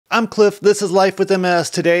I'm Cliff, this is Life with MS.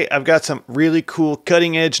 Today I've got some really cool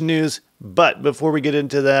cutting edge news, but before we get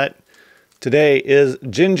into that, today is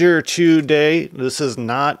Ginger Chew Day. This is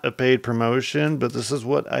not a paid promotion, but this is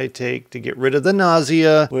what I take to get rid of the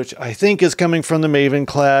nausea, which I think is coming from the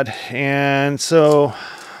Mavenclad, and so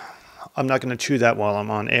I'm not going to chew that while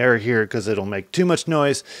I'm on air here because it'll make too much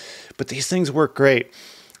noise, but these things work great.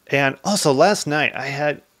 And also last night I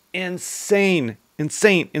had insane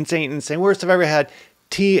worst I've ever had.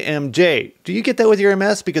 TMJ. Do you get that with your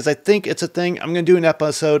MS? Because I think it's a thing. I'm going to do an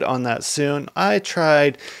episode on that soon. I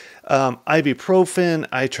tried ibuprofen,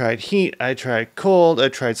 I tried heat, I tried cold, I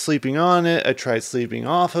tried sleeping on it, I tried sleeping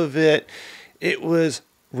off of it. It was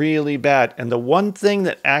really bad. And the one thing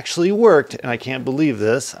that actually worked, and I can't believe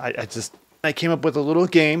this, I came up with a little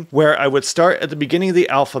game where I would start at the beginning of the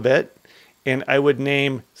alphabet and I would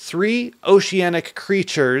name 3 oceanic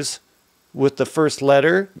creatures with the first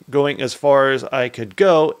letter going as far as I could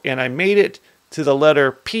go, and I made it to the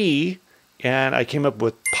letter P, and I came up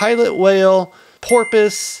with pilot whale,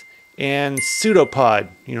 porpoise, and pseudopod.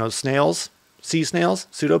 You know, snails, sea snails,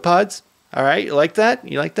 pseudopods. All right, you like that?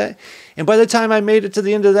 You like that? And by the time I made it to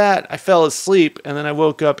the end of that, I fell asleep, and then I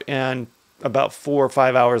woke up and about 4 or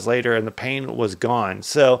 5 hours later, and the pain was gone.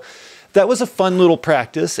 So that was a fun little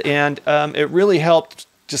practice, and it really helped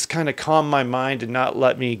just kind of calm my mind and not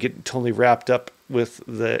let me get totally wrapped up with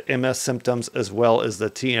the MS symptoms as well as the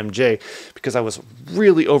TMJ, because I was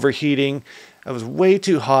really overheating. I was way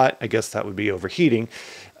too hot. I guess that would be overheating.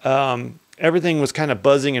 Everything was kind of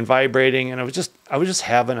buzzing and vibrating, and I was just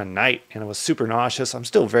having a night, and I was super nauseous. I'm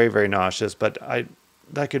still very, very nauseous, but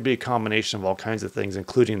that could be a combination of all kinds of things,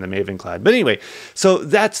 including the Mavenclad. But anyway, so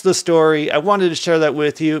that's the story. I wanted to share that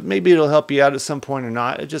with you. Maybe it'll help you out at some point or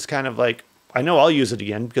not. It just kind of like, I know I'll use it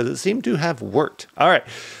again because it seemed to have worked. All right,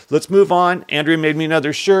 let's move on. Andrea made me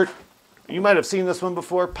another shirt. You might have seen this one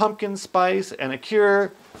before. Pumpkin spice and a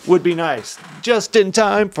cure would be nice. Just in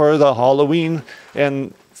time for the Halloween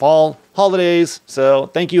and fall holidays. So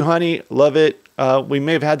thank you, honey. Love it. We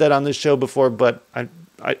may have had that on this show before, but I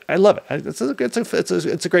love it. It's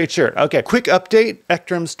a great shirt. Okay, quick update.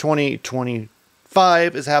 Ectrums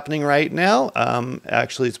 2025 is happening right now.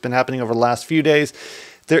 Actually, it's been happening over the last few days.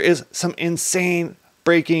 There is some insane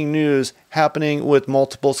breaking news happening with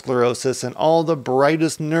multiple sclerosis, and all the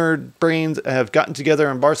brightest nerd brains have gotten together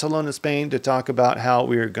in Barcelona, Spain to talk about how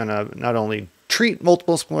we are going to not only treat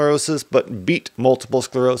multiple sclerosis, but beat multiple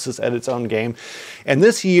sclerosis at its own game. And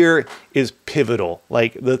this year is pivotal.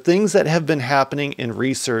 Like, the things that have been happening in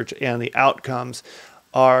research and the outcomes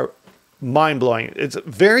are mind-blowing. It's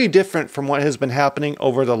very different from what has been happening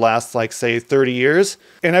over the last, like, say, 30 years.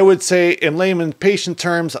 And I would say, in layman patient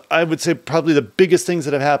terms, I would say probably the biggest things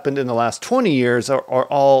that have happened in the last 20 years are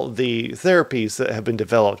all the therapies that have been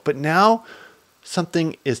developed. But now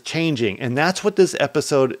something is changing, and that's what this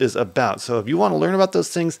episode is about. So if you want to learn about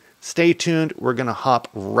those things, stay tuned. We're going to hop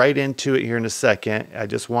right into it here in a second. I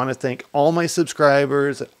just want to thank all my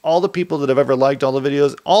subscribers, all the people that have ever liked all the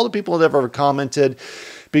videos, all the people that have ever commented,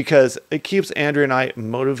 because it keeps Andrea and I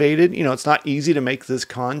motivated. You know, it's not easy to make this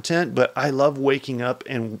content, but I love waking up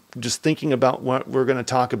and just thinking about what we're going to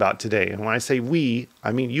talk about today. And when I say we,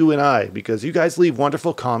 I mean you and I, because you guys leave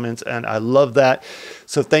wonderful comments, and I love that.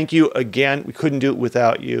 So thank you again. We couldn't do it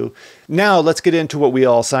without you. Now let's get into what we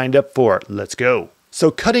all signed up for. Let's go. So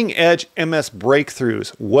cutting edge MS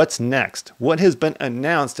breakthroughs, what's next? What has been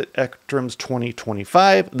announced at Ectrums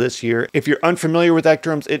 2025 this year? If you're unfamiliar with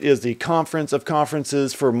Ectrums, it is the conference of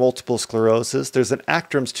conferences for multiple sclerosis. There's an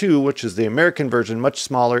Ectrums 2, which is the American version, much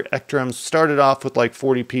smaller. Ectrums started off with like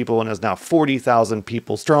 40 people and is now 40,000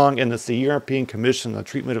 people strong, and it's the European Commission on the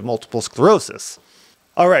Treatment of Multiple Sclerosis.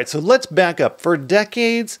 All right, so let's back up. For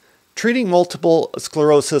decades, treating multiple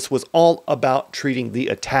sclerosis was all about treating the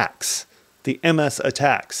attacks. The MS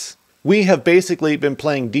attacks. We have basically been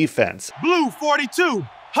playing defense. Blue 42,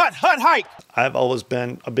 hut, hike. I've always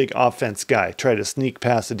been a big offense guy, try to sneak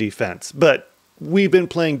past the defense, but we've been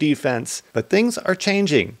playing defense, but things are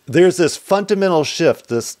changing. There's this fundamental shift,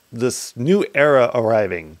 this new era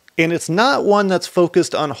arriving, and it's not one that's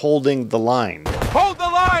focused on holding the line. Hold the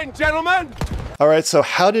line, gentlemen. All right, so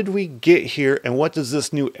how did we get here, and what does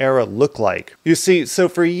this new era look like? You see, so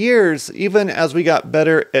for years, even as we got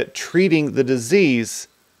better at treating the disease,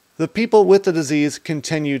 the people with the disease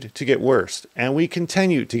continued to get worse, and we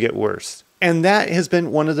continue to get worse. And that has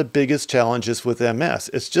been one of the biggest challenges with MS.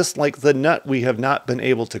 It's just like the nut we have not been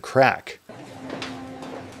able to crack.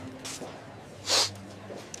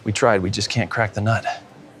 We tried, we just can't crack the nut.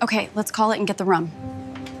 Okay, let's call it and get the rum.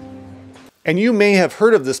 And you may have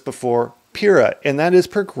heard of this before, PIRA, and that is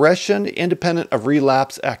progression independent of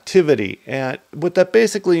relapse activity. And what that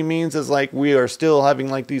basically means is like we are still having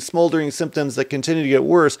like these smoldering symptoms that continue to get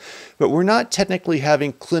worse, but we're not technically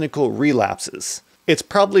having clinical relapses. It's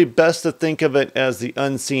probably best to think of it as the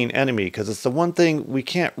unseen enemy because it's the one thing we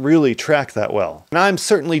can't really track that well. And I'm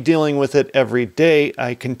certainly dealing with it every day.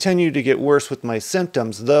 I continue to get worse with my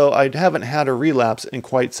symptoms, though I haven't had a relapse in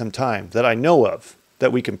quite some time that I know of,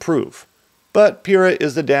 that we can prove. But PIRA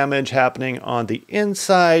is the damage happening on the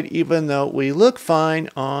inside, even though we look fine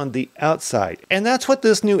on the outside. And that's what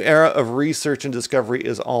this new era of research and discovery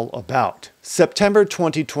is all about. September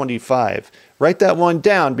 2025. Write that one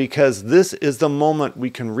down because this is the moment we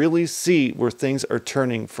can really see where things are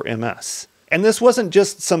turning for MS. And this wasn't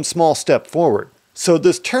just some small step forward. So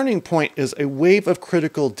this turning point is a wave of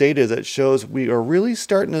critical data that shows we are really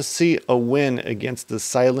starting to see a win against the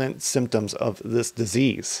silent symptoms of this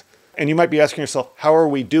disease. And you might be asking yourself, how are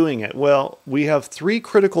we doing it? Well, we have 3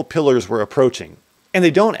 critical pillars we're approaching. And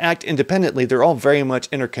they don't act independently, they're all very much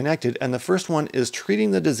interconnected. And the first one is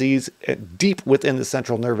treating the disease deep within the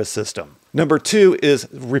central nervous system. Number 2 is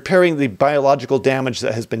repairing the biological damage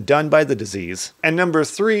that has been done by the disease. And number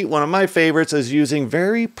 3, one of my favorites, is using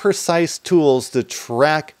very precise tools to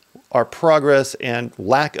track our progress and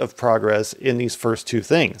lack of progress in these first 2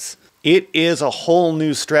 things. It is a whole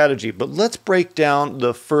new strategy, but let's break down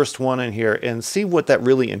the first one in here and see what that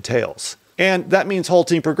really entails. And that means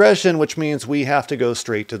halting progression, which means we have to go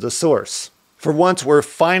straight to the source. For once, we're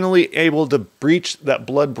finally able to breach that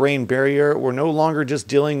blood-brain barrier. We're no longer just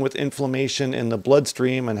dealing with inflammation in the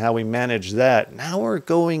bloodstream and how we manage that. Now we're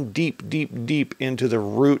going deep, deep, deep into the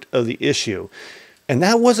root of the issue. And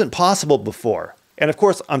that wasn't possible before. And of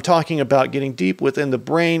course, I'm talking about getting deep within the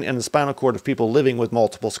brain and the spinal cord of people living with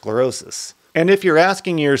multiple sclerosis. And if you're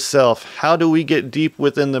asking yourself, how do we get deep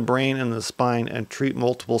within the brain and the spine and treat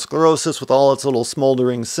multiple sclerosis with all its little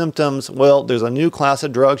smoldering symptoms? Well, there's a new class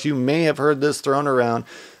of drugs. You may have heard this thrown around,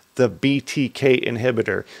 the BTK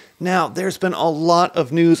inhibitor. Now, there's been a lot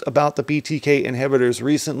of news about the BTK inhibitors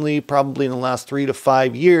recently, probably in the last 3 to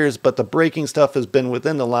 5 years, but the breaking stuff has been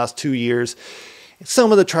within the last 2 years.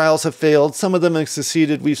 Some of the trials have failed, some of them have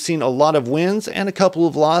succeeded. We've seen a lot of wins and a couple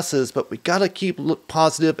of losses, but we gotta keep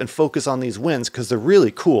positive and focus on these wins because they're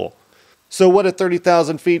really cool. So what at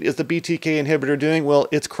 30,000 feet is the BTK inhibitor doing? Well,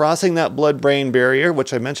 it's crossing that blood-brain barrier,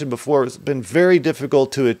 which I mentioned before has been very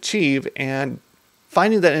difficult to achieve, and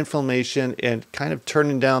finding that inflammation and kind of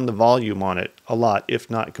turning down the volume on it a lot, if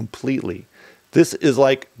not completely. This is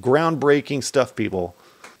like groundbreaking stuff, people.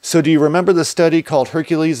 So do you remember the study called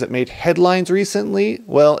Hercules that made headlines recently?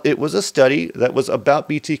 Well, it was a study that was about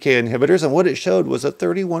BTK inhibitors, and what it showed was a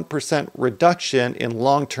 31% reduction in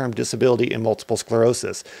long-term disability in multiple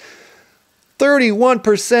sclerosis.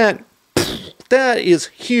 31%! That is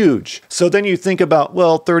huge. So then you think about,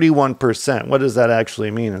 well, 31%, what does that actually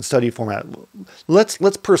mean in study format?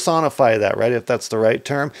 Let's personify that, right, if that's the right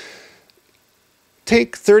term.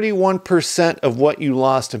 Take 31% of what you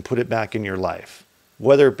lost and put it back in your life.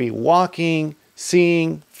 Whether it be walking,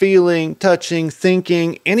 seeing, feeling, touching,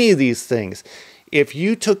 thinking, any of these things. If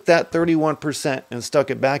you took that 31% and stuck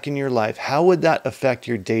it back in your life, how would that affect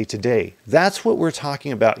your day-to-day? That's what we're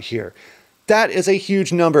talking about here. That is a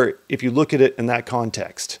huge number if you look at it in that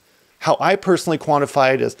context. How I personally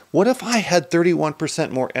quantify it is, what if I had 31%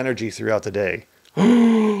 more energy throughout the day?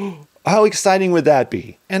 How exciting would that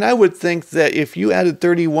be? And I would think that if you added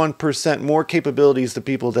 31% more capabilities to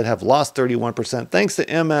people that have lost 31% thanks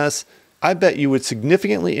to MS, I bet you would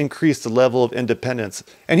significantly increase the level of independence.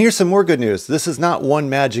 And here's some more good news. This is not one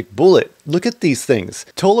magic bullet. Look at these things.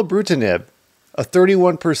 Tolobrutinib, a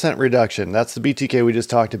 31% reduction. That's the BTK we just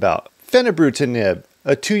talked about. Fenebrutinib,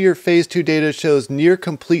 a 2-year phase 2 data shows near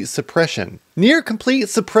complete suppression. Near complete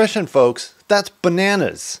suppression, folks. That's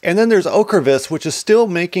bananas. And then there's Ocrevus, which is still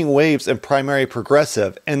making waves in primary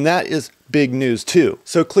progressive, and that is big news too.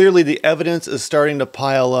 So clearly the evidence is starting to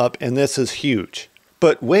pile up, and this is huge.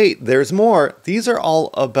 But wait, there's more. These are all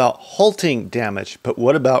about halting damage, but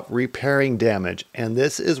what about repairing damage? And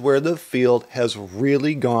this is where the field has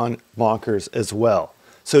really gone bonkers as well.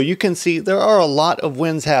 So you can see there are a lot of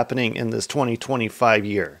wins happening in this 2025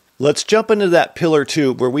 year. Let's jump into that pillar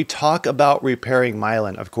 2 where we talk about repairing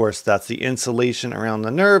myelin. Of course, that's the insulation around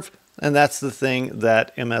the nerve, and that's the thing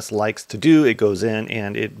that MS likes to do. It goes in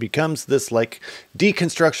and it becomes this like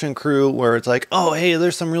deconstruction crew where it's like, oh, hey,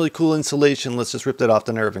 there's some really cool insulation. Let's just rip that off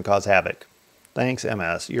the nerve and cause havoc. Thanks,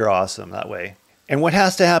 MS. You're awesome that way. And what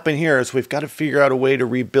has to happen here is we've got to figure out a way to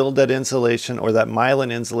rebuild that insulation or that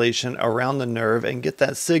myelin insulation around the nerve and get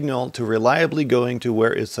that signal to reliably going to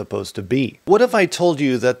where it's supposed to be. What if I told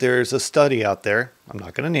you that there's a study out there, I'm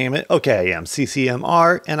not going to name it. Okay, I am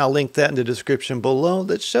CCMR, and I'll link that in the description below,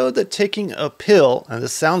 that showed that taking a pill, and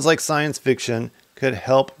this sounds like science fiction, could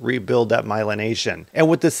help rebuild that myelination. And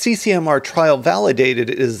what the CCMR trial validated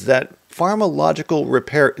is that pharmacological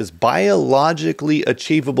repair is biologically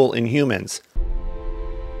achievable in humans.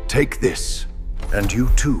 Take this, and you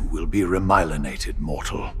too will be remyelinated,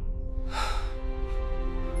 mortal.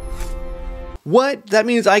 What? That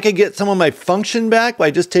means I could get some of my function back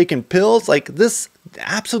by just taking pills? Like, this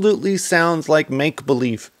absolutely sounds like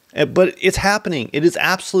make-believe, but it's happening. It is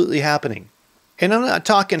absolutely happening. And I'm not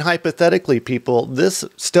talking hypothetically, people. This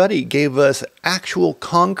study gave us actual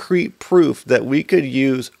concrete proof that we could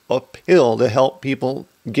use a pill to help people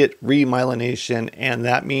get remyelination, and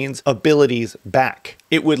that means abilities back.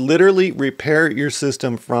 It would literally repair your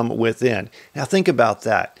system from within. Now think about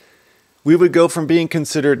that. We would go from being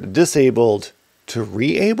considered disabled to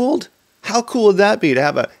re-abled? How cool would that be to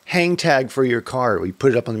have a hang tag for your car where you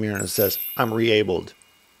put it up on the mirror and it says, I'm re-abled?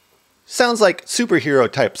 Sounds like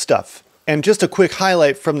superhero type stuff. And just a quick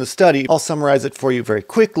highlight from the study, I'll summarize it for you very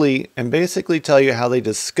quickly and basically tell you how they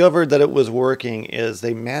discovered that it was working is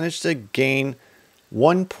they managed to gain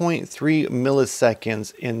 1.3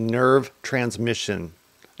 milliseconds in nerve transmission.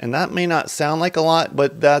 And that may not sound like a lot,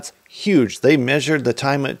 but that's huge. They measured the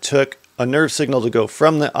time it took a nerve signal to go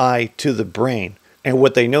from the eye to the brain. And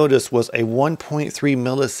what they noticed was a 1.3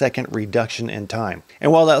 millisecond reduction in time.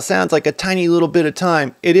 And while that sounds like a tiny little bit of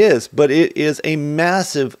time, it is, but it is a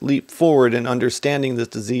massive leap forward in understanding this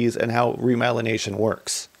disease and how remyelination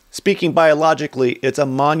works. Speaking biologically, it's a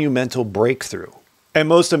monumental breakthrough. And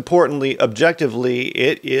most importantly, objectively,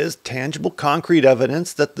 it is tangible, concrete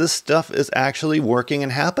evidence that this stuff is actually working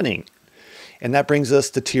and happening. And that brings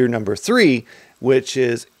us to tier number 3, which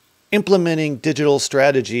is implementing digital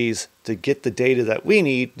strategies to get the data that we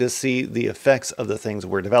need to see the effects of the things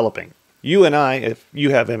we're developing. You and I, if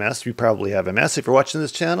you have MS, you probably have MS if you're watching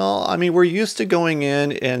this channel. I mean, we're used to going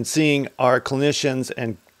in and seeing our clinicians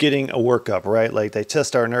and getting a workup, right? Like they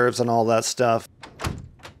test our nerves and all that stuff.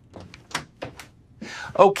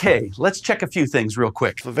 Okay, let's check a few things real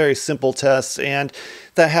quick. Very simple tests, and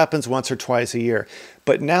that happens once or twice a year.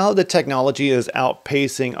 But now the technology is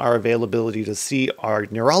outpacing our availability to see our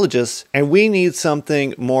neurologists, and we need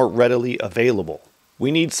something more readily available.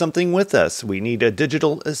 We need something with us. We need a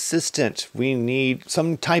digital assistant. We need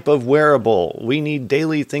some type of wearable. We need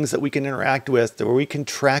daily things that we can interact with where we can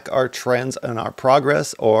track our trends and our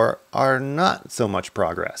progress or our not so much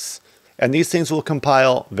progress. And these things will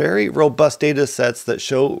compile very robust data sets that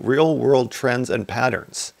show real world trends and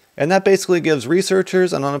patterns. And that basically gives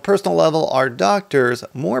researchers and on a personal level, our doctors,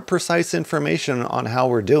 more precise information on how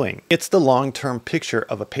we're doing. It's the long-term picture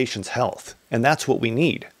of a patient's health. And that's what we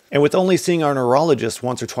need. And with only seeing our neurologist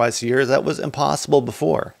once or twice a year, that was impossible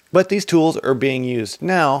before. But these tools are being used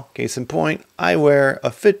now. Case in point, I wear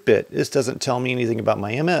a Fitbit. This doesn't tell me anything about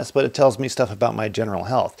my MS, but it tells me stuff about my general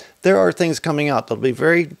health. There are things coming out that'll be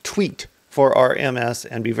very tweaked for our MS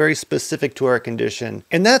and be very specific to our condition.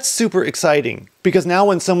 And that's super exciting because now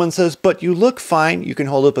when someone says, but you look fine, you can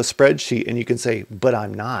hold up a spreadsheet and you can say, but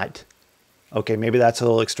I'm not. Okay, maybe that's a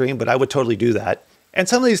little extreme, but I would totally do that. And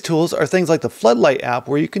some of these tools are things like the Floodlight app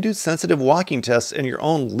where you can do sensitive walking tests in your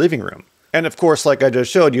own living room. And of course, like I just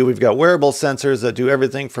showed you, we've got wearable sensors that do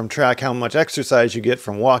everything from track how much exercise you get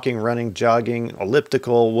from walking, running, jogging,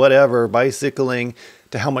 elliptical, whatever, bicycling,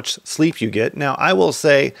 to how much sleep you get. Now, I will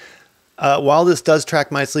say, while this does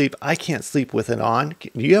track my sleep, I can't sleep with it on.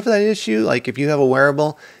 Do you have that issue? Like if you have a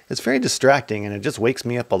wearable, it's very distracting and it just wakes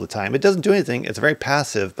me up all the time. It doesn't do anything. It's very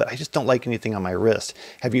passive, but I just don't like anything on my wrist.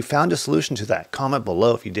 Have you found a solution to that? Comment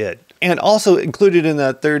below if you did. And also included in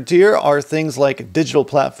that third tier are things like digital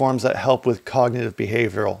platforms that help with cognitive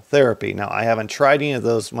behavioral therapy. Now, I haven't tried any of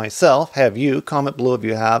those myself. Have you? Comment below if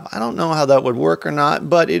you have. I don't know how that would work or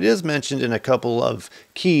not, but it is mentioned in a couple of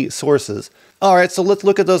key sources. All right, so let's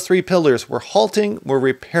look at those 3 pillars. We're halting, we're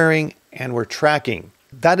repairing, and we're tracking.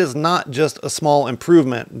 That is not just a small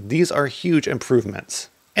improvement. These are huge improvements.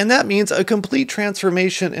 And that means a complete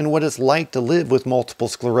transformation in what it's like to live with multiple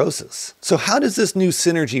sclerosis. So how does this new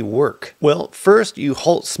synergy work? Well, first you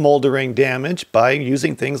halt smoldering damage by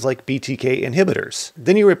using things like BTK inhibitors.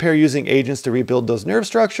 Then you repair using agents to rebuild those nerve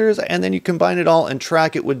structures, and then you combine it all and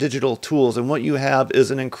track it with digital tools. And what you have is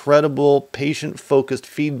an incredible patient-focused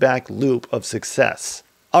feedback loop of success.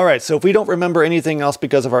 All right, so if we don't remember anything else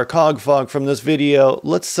because of our cog fog from this video,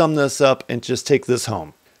 let's sum this up and just take this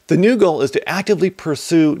home. The new goal is to actively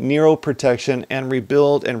pursue neuroprotection and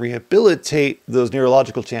rebuild and rehabilitate those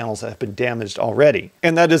neurological channels that have been damaged already.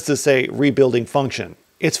 And that is to say, rebuilding function.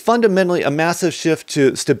 It's fundamentally a massive shift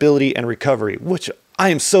to stability and recovery, which I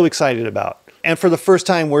am so excited about. And for the first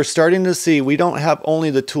time, we're starting to see we don't have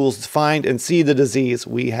only the tools to find and see the disease,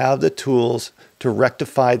 we have the tools to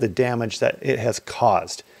rectify the damage that it has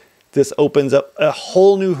caused. This opens up a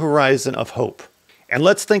whole new horizon of hope. And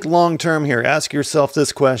let's think long term here. Ask yourself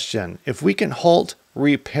this question. If we can halt,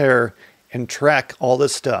 repair, and track all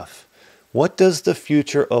this stuff, what does the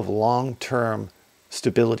future of long-term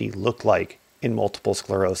stability look like in multiple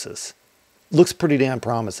sclerosis? Looks pretty damn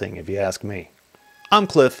promising if you ask me. I'm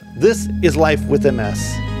Cliff. This is Life with MS.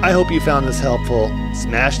 I hope you found this helpful.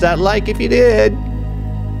 Smash that like if you did.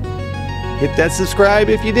 Hit that subscribe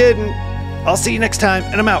if you didn't. I'll see you next time,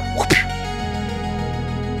 and I'm out.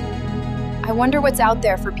 I wonder what's out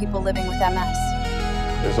there for people living with MS.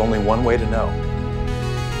 There's only one way to know.